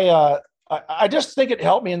 But I just think it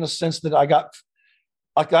helped me in the sense that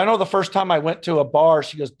I know the first time I went to a bar,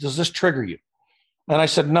 she goes, "Does this trigger you?" And I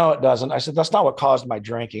said, "No, it doesn't." I said, "That's not what caused my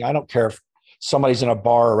drinking. I don't care if somebody's in a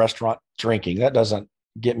bar or restaurant drinking. That doesn't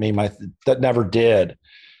get me that never did."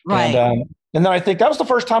 Right. And then I think that was the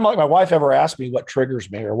first time like my wife ever asked me what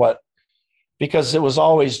triggers me or what, because it was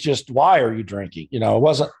always just, why are you drinking? It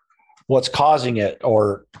wasn't what's causing it.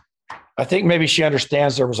 Or I think maybe she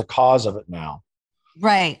understands there was a cause of it now.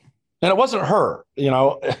 Right. And it wasn't her, it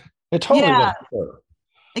totally wasn't her.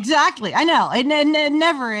 Exactly. I know. It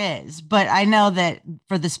never is, but I know that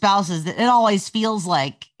for the spouses that it always feels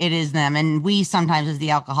like it is them. And we sometimes as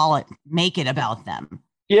the alcoholic make it about them.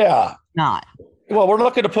 Yeah. Not. Well, we're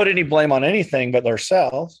not going to put any blame on anything but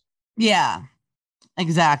ourselves. Yeah,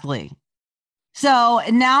 exactly. So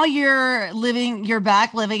now you're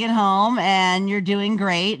back living at home and you're doing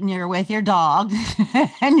great and you're with your dog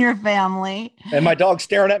and your family. And my dog's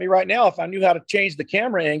staring at me right now. If I knew how to change the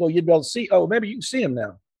camera angle, you'd be able to see. Oh, maybe you can see him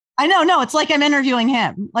now. I know. No, it's like I'm interviewing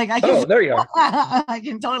him. Like I can. Oh, there you are. I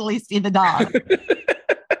can totally see the dog.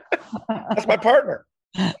 That's my partner.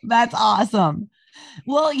 That's awesome.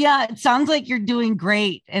 Well, yeah, it sounds like you're doing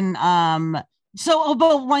great. And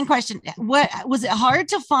but one question, what was it hard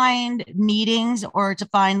to find meetings or to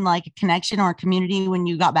find like a connection or a community when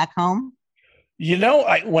you got back home?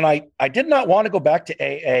 I did not want to go back to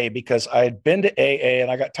AA because I had been to AA and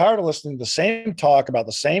I got tired of listening to the same talk about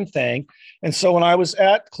the same thing. And so when I was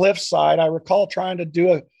at Cliffside, I recall trying to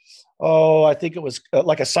do I think it was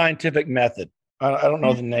like a scientific method. I don't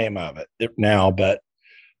know the name of it now, but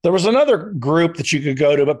there was another group that you could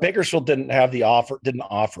go to, but Bakersfield didn't offer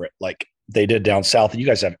it like they did down south. And you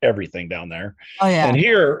guys have everything down there. Oh yeah. And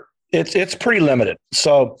here it's pretty limited.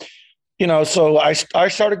 So, so I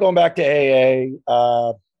started going back to AA.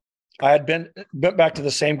 I had went back to the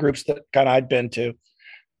same groups that kind of I'd been to.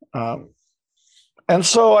 And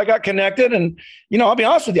so I got connected and, I'll be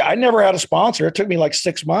honest with you, I never had a sponsor. It took me like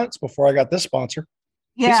 6 months before I got this sponsor.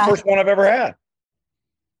 Yeah. It's the first one I've ever had.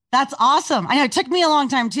 That's awesome. I know it took me a long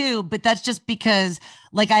time too, but that's just because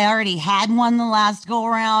like I already had one the last go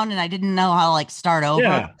around and I didn't know how to like start over.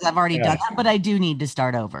 Yeah. I've already done that, but I do need to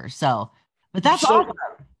start over. So, but that's awesome.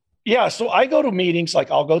 Yeah. So I go to meetings,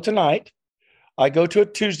 like I'll go tonight. I go to a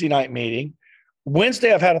Tuesday night meeting.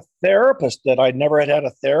 Wednesday, I've had a therapist that I'd never had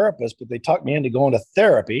a therapist, but they talked me into going to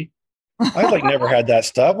therapy. I like never had that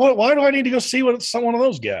stuff. Why do I need to go see what some one of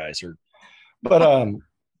those guys are? But,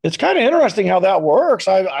 it's kind of interesting how that works.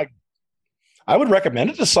 I would recommend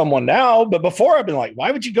it to someone now, but before I've been like, why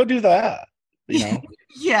would you go do that?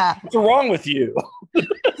 Yeah. What's wrong with you?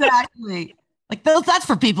 Exactly. Like that's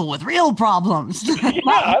for people with real problems. Yeah,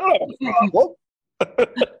 I don't have a problem.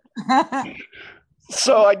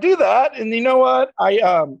 So I do that. And you know what?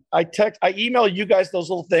 I email you guys those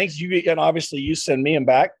little things. And obviously you send me them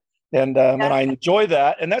back. And I enjoy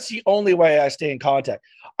that. And that's the only way I stay in contact.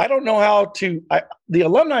 I don't know how to, the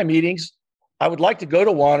alumni meetings, I would like to go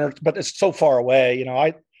to one, but it's so far away.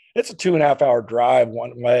 It's a 2.5 hour drive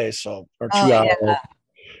one way. So, or 2 hours. Yeah.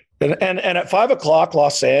 And at 5 o'clock,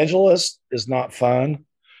 Los Angeles is not fun.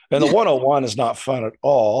 And the 101 is not fun at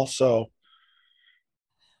all. So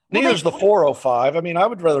neither is the 405. I mean, I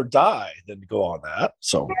would rather die than go on that.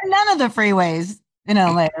 So none of the freeways,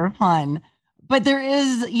 are fun. But there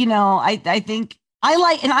is, I think I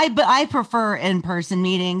like, but I prefer in-person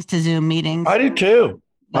meetings to Zoom meetings. I do too.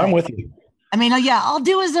 But, I'm with you. I mean, yeah, I'll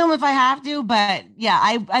do a Zoom if I have to, but yeah,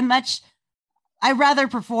 I rather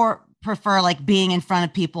prefer like being in front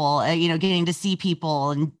of people, getting to see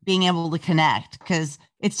people and being able to connect because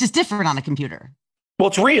it's just different on a computer. Well,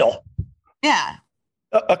 it's real. Yeah.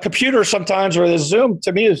 A computer sometimes or the Zoom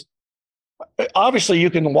to me is obviously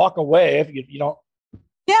you can walk away if you don't.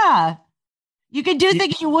 Yeah. You could do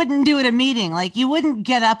things you wouldn't do at a meeting. Like you wouldn't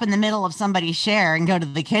get up in the middle of somebody's share and go to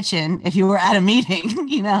the kitchen if you were at a meeting,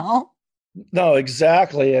 No,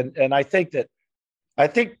 exactly. And I think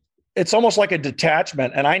it's almost like a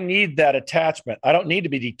detachment and I need that attachment. I don't need to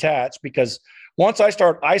be detached because once I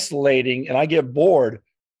start isolating and I get bored,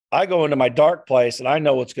 I go into my dark place and I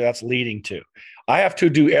know what that's leading to. I have to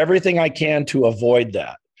do everything I can to avoid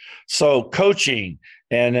that. So coaching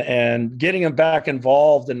and getting them back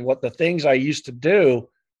involved in what the things I used to do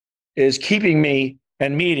is keeping me,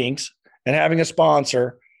 and meetings and having a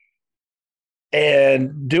sponsor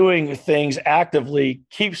and doing things actively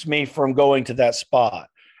keeps me from going to that spot.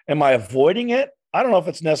 Am I avoiding it? I don't know if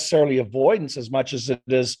it's necessarily avoidance as much as it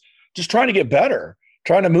is just trying to get better,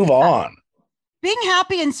 trying to move on. Being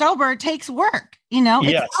happy and sober takes work. You know,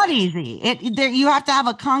 Yes. It's not easy. You have to have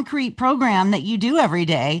a concrete program that you do every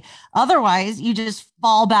day. Otherwise, you just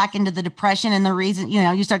fall back into the depression and the reason,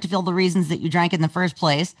 you start to feel the reasons that you drank in the first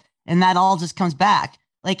place. And that all just comes back.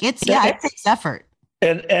 Like it takes effort.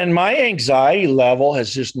 And my anxiety level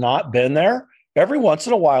has just not been there. Every once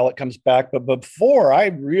in a while it comes back. But before, I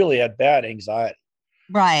really had bad anxiety.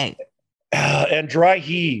 Right. And dry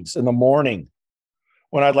heaves in the morning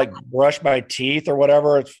when I'd like brush my teeth or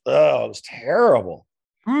whatever. It was terrible.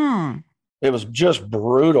 It was just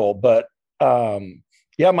brutal. But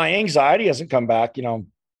my anxiety hasn't come back.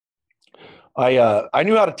 I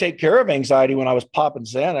knew how to take care of anxiety when I was popping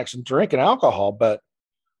Xanax and drinking alcohol, but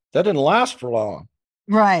that didn't last for long.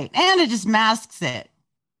 Right. And it just masks it.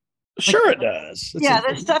 Sure it does.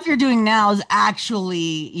 The stuff you're doing now is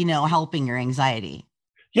actually, helping your anxiety.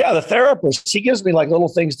 Yeah. The therapist, he gives me like little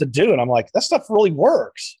things to do. And I'm like, that stuff really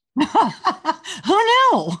works. Who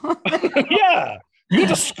knew? Yeah. You went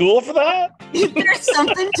to school for that? There's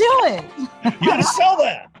something to it. You got to sell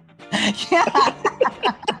that. Yeah.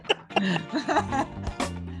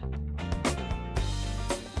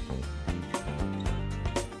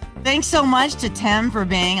 Thanks so much to Tim for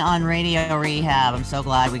being on Radio Rehab. I'm so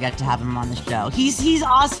glad we got to have him on the show. He's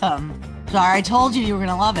awesome. Sorry, I told you were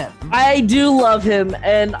gonna love him. I do love him,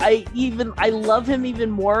 and I love him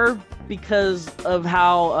even more because of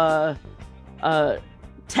how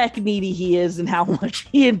tech needy he is and how much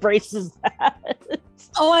he embraces that.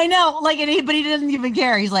 Oh, I know. But he doesn't even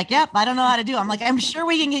care. He's like, yep, I don't know how to do it. I'm like, I'm sure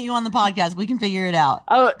we can get you on the podcast. We can figure it out.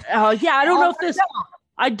 Yeah. I don't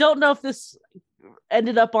know if this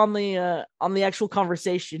ended up on the actual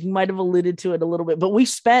conversation. He might have alluded to it a little bit, but we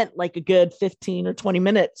spent like a good 15 or 20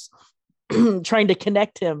 minutes trying to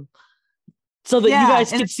connect him so that you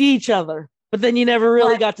guys could see each other. But then you never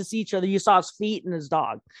really got to see each other. You saw his feet and his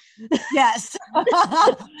dog. Yes.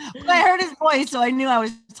 I heard his voice, so I knew I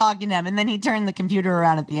was talking to him. And then he turned the computer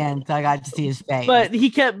around at the end, so I got to see his face. But he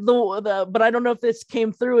kept but I don't know if this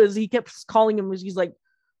came through, as he kept calling him. He's like,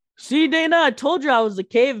 "See, Dana, I told you I was a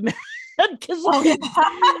caveman." Because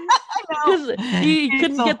he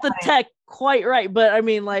couldn't get the tech quite right. But I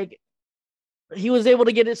mean, like, he was able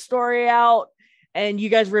to get his story out, and you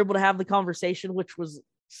guys were able to have the conversation, which was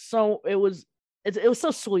it was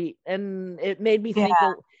so sweet, and it made me think.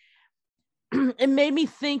 It made me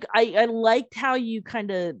think. I liked how you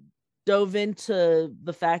kind of dove into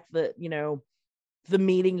the fact that the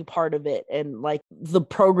meeting part of it, and like the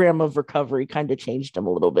program of recovery kind of changed him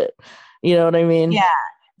a little bit. You know what I mean? Yeah.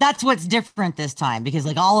 That's what's different this time, because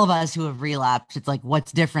like all of us who have relapsed, it's like,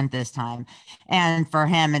 what's different this time? And for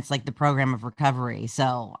him, it's like the program of recovery.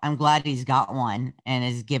 So I'm glad he's got one and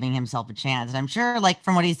is giving himself a chance. And I'm sure, like,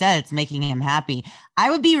 from what he said, it's making him happy. I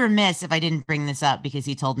would be remiss if I didn't bring this up because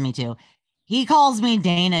he told me to. He calls me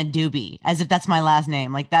Dana Doobie, as if that's my last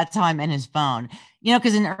name. Like, that's how I'm in his phone.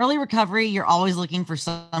 Because in early recovery, you're always looking for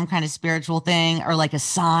some kind of spiritual thing or like a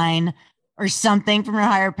sign or something from your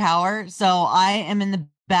higher power. So I am in the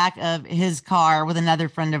back of his car with another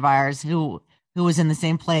friend of ours who was in the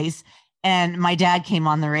same place, and my dad came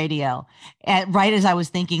on the radio, and right as I was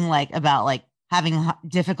thinking like about like having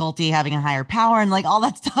difficulty having a higher power and like all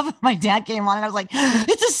that stuff, my dad came on and I was like,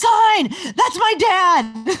 it's a sign, that's my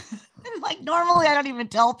dad. And like normally I don't even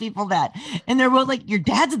tell people that, and they're both like, your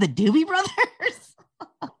dad's the Doobie Brothers.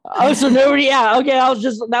 Oh, so nobody. Yeah, okay.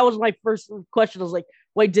 That was my first question. I was like,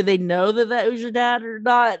 wait, did they know that was your dad or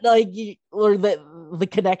not? Like, or the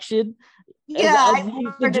connection? Yeah, as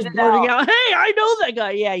just blurting out, hey, I know that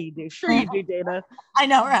guy. Yeah, you do. Sure, you do, Dana. I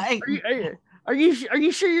know, right? Are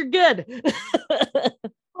you sure you're good?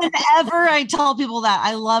 Whenever I tell people that,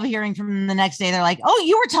 I love hearing from them the next day. They're like, "Oh,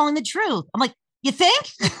 you were telling the truth." I'm like, "You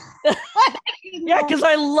think?" Yeah, because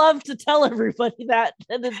I love to tell everybody that.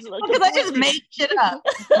 Because I just make shit up.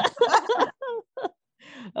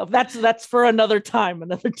 That's for another time,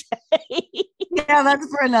 another day. Yeah, that's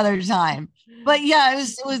for another time. But yeah,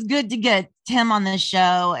 it was good to get Tim on this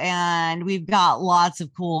show, and we've got lots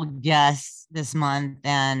of cool guests this month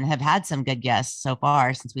and have had some good guests so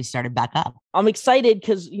far since we started back up. I'm excited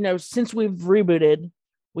because, since we've rebooted,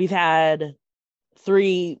 we've had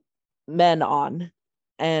 3 men on,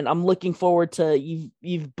 and I'm looking forward to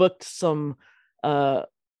you've booked some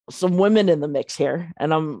women in the mix here,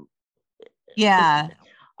 and I'm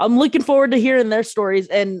looking forward to hearing their stories,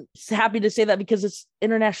 and happy to say that because it's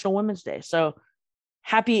International Women's Day. So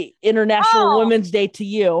happy International Women's Day to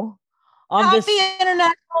you. Happy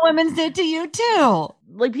International Women's Day to you too.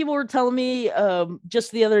 Like people were telling me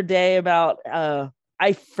just the other day about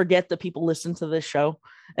I forget that people listen to this show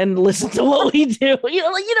and listen to what we do. You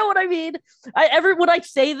know what I mean? When I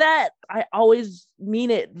say that, I always mean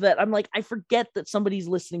it, that I'm like, I forget that somebody's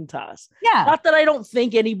listening to us. Yeah. Not that I don't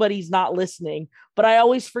think anybody's not listening, but I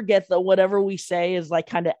always forget that whatever we say is like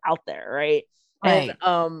kind of out there. Right. Right.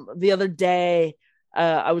 And the other day,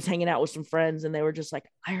 I was hanging out with some friends and they were just like,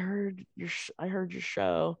 I heard your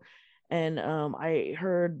show. And I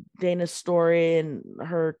heard Dana's story and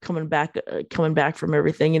her coming back from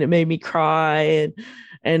everything, and it made me cry.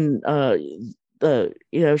 And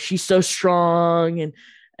she's so strong,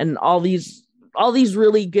 and all these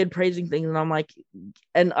really good praising things. And I'm like,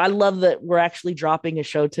 and I love that we're actually dropping a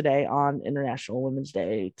show today on International Women's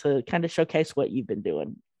Day to kind of showcase what you've been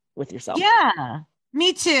doing with yourself. Yeah,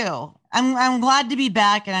 me too. I'm glad to be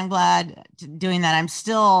back, and I'm glad doing that. I'm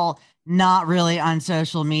still not really on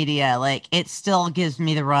social media. Like, it still gives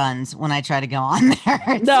me the runs when I try to go on there.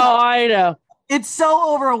 I know. It's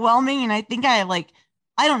so overwhelming. And I think I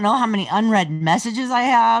don't know how many unread messages I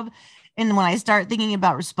have. And when I start thinking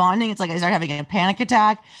about responding, it's like I start having a panic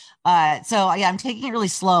attack. So yeah, I'm taking it really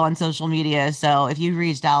slow on social media. So if you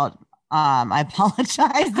reached out, I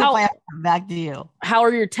apologize if I have to come back to you. How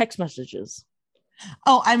are your text messages?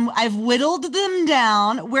 Oh, I've whittled them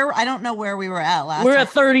down. Where I don't know where we were at last. We're at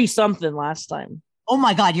 30 something last time. Oh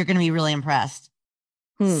my God, you're going to be really impressed.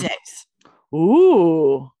 6.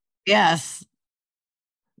 Ooh. Yes.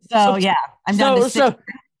 So yeah, I'm down to 6.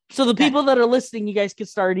 So the people that are listening, you guys can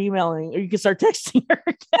start emailing, or you can start texting her.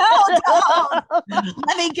 No.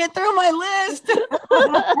 Let me get through my list.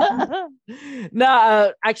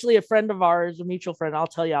 No, actually, a friend of ours, a mutual friend, I'll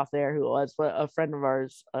tell you off there who it was, but a friend of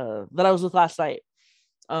ours that I was with last night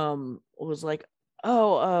was like,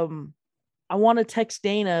 I want to text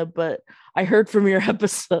Dana, but I heard from your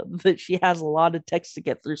episode that she has a lot of texts to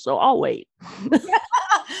get through, so I'll wait.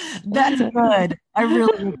 That's good. I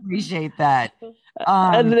really appreciate that.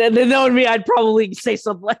 And then knowing me, I'd probably say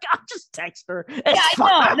something like, I'll just text her.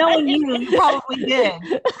 I know. Knowing you probably did.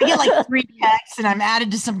 I get like 3 texts and I'm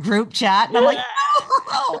added to some group chat and I'm like,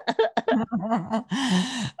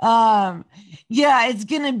 no. Yeah, it's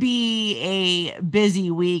going to be a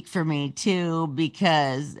busy week for me too,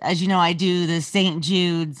 because as you know, I do the St.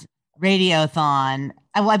 Jude's Radiothon.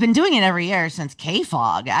 I've been doing it every year since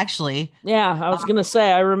KFOG, actually. Yeah, I was going to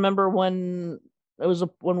say, I remember when we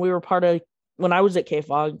were when I was at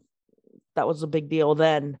KFOG, that was a big deal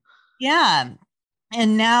then. Yeah.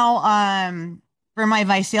 And now for my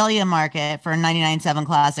Visalia market for 99.7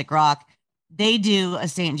 Classic Rock, they do a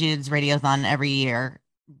St. Jude's Radiothon every year,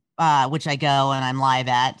 which I go and I'm live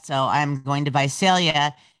at. So I'm going to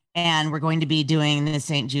Visalia, and we're going to be doing the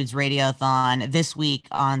St. Jude's Radiothon this week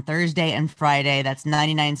on Thursday and Friday. That's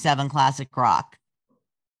 99.7 Classic Rock.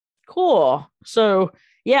 Cool. So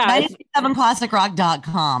yeah,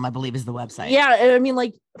 97classicrock.com, I believe, is the website. Yeah, I mean,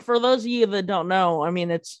 like, for those of you that don't know, I mean,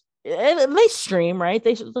 they stream, right?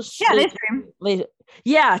 They stream.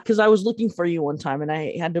 Yeah, because I was looking for you one time and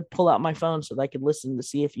I had to pull out my phone so that I could listen to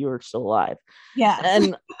see if you were still alive.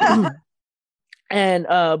 Yeah. And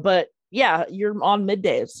but yeah, you're on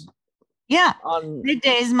middays. Yeah, on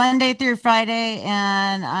middays, Monday through Friday,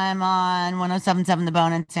 and I'm on 107.7 The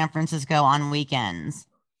Bone in San Francisco on weekends.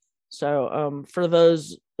 So for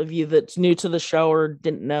those of you that's new to the show or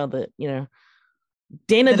didn't know that,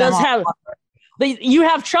 Dana does have, you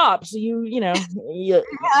have chops. You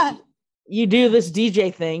do this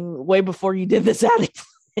DJ thing way before you did this addict thing.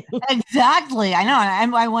 Exactly. I know.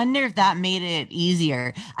 I wonder if that made it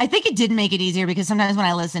easier. I think it did make it easier because sometimes when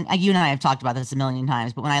I listen, you and I have talked about this a million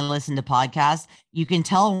times, but when I listen to podcasts, you can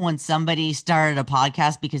tell when somebody started a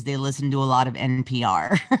podcast because they listen to a lot of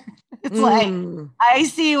NPR. It's like, I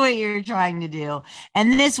see what you're trying to do.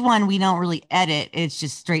 And this one, we don't really edit. It's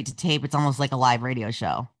just straight to tape. It's almost like a live radio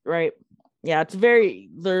show. Right. Yeah.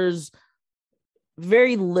 There's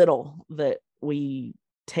very little that we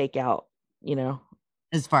take out,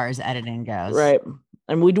 as far as editing goes. Right.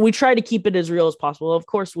 And we try to keep it as real as possible. Of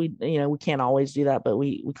course, we can't always do that, but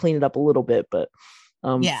we clean it up a little bit. But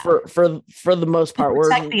for the most part, we're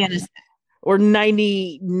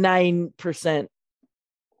 99%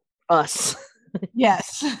 us.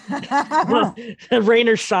 Yes. Rain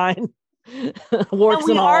or shine. Warts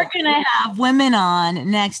we and all. are going to have women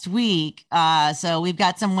on next week. So we've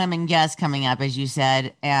got some women guests coming up, as you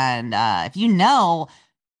said. And if you know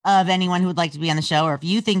of anyone who would like to be on the show, or if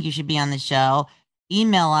you think you should be on the show,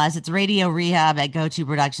 email us. It's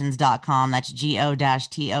radiorehab@gotoproductions.com. That's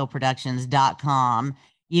go-to productions.com.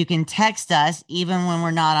 You can text us even when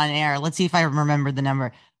we're not on air. Let's see if I remember the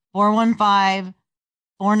number.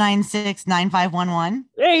 415-496-9511.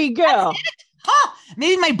 There you go. Huh,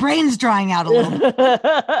 maybe my brain's drying out a little bit.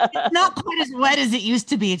 It's not quite as wet as it used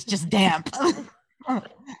to be. It's just damp. I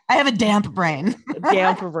have a damp brain.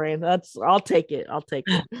 Damp brain. I'll take it.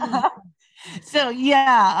 So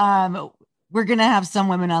yeah, we're gonna have some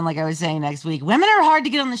women on, like I was saying, next week. Women are hard to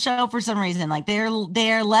get on the show for some reason. Like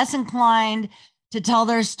they're less inclined to tell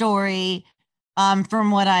their story,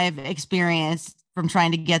 from what I've experienced from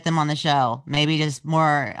trying to get them on the show. Maybe just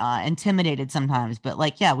more intimidated sometimes, but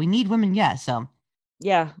like, yeah, we need women. Yeah. So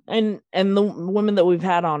yeah. And the women that we've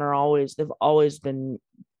had on they've always been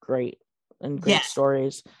great and great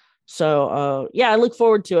stories. So yeah, I look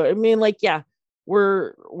forward to it. I mean, like, yeah,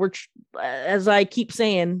 we're as I keep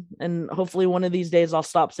saying, and hopefully one of these days I'll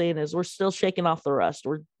stop saying this, we're still shaking off the rust.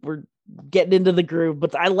 We're getting into the groove,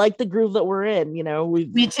 but I like the groove that we're in, me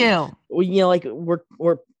too. Like we're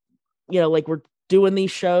doing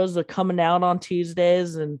these shows. They're coming out on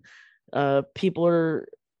Tuesdays, and people are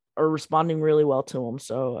responding really well to them.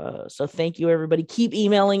 So thank you, everybody. Keep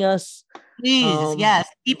emailing us, please. Yes,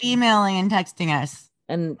 keep emailing and texting us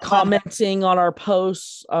and commenting on our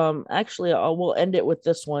posts. Actually, we'll end it with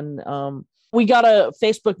this one. We got a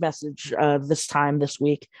Facebook message this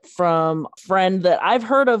week from a friend that I've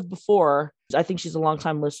heard of before. I think she's a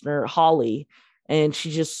longtime listener, Holly, and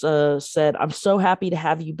she just said, "I'm so happy to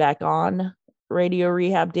have you back on Radio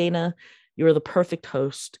Rehab, Dana. You are the perfect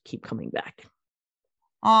host. Keep coming back."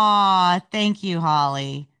 Aw, thank you,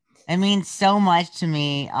 Holly. It means so much to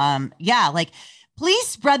me. Please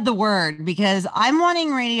spread the word, because I'm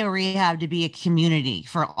wanting Radio Rehab to be a community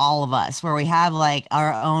for all of us, where we have like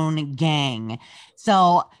our own gang.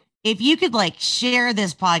 So if you could like share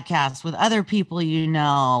this podcast with other people,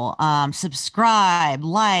 subscribe,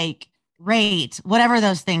 like, rate, whatever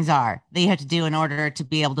those things are that you have to do in order to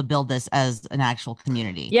be able to build this as an actual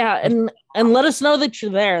community. Yeah. And let us know that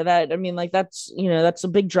you're there. That's a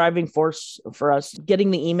big driving force for us,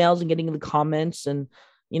 getting the emails and getting the comments, and,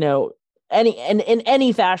 in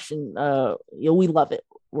any fashion, we love it.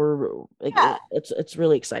 It's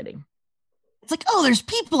really exciting. It's like, oh, there's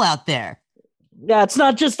people out there. Yeah. It's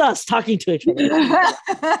not just us talking to each other.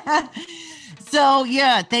 So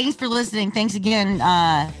yeah, thanks for listening. Thanks again,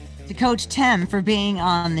 to Coach Tim for being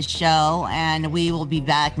on the show, and we will be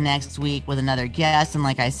back next week with another guest. And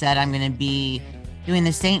like I said, I'm going to be doing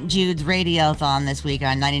the St. Jude's Radiothon this week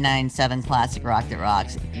on 99.7 Classic Rock That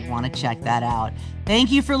Rocks, if you want to check that out.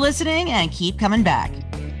 Thank you for listening, and keep coming back.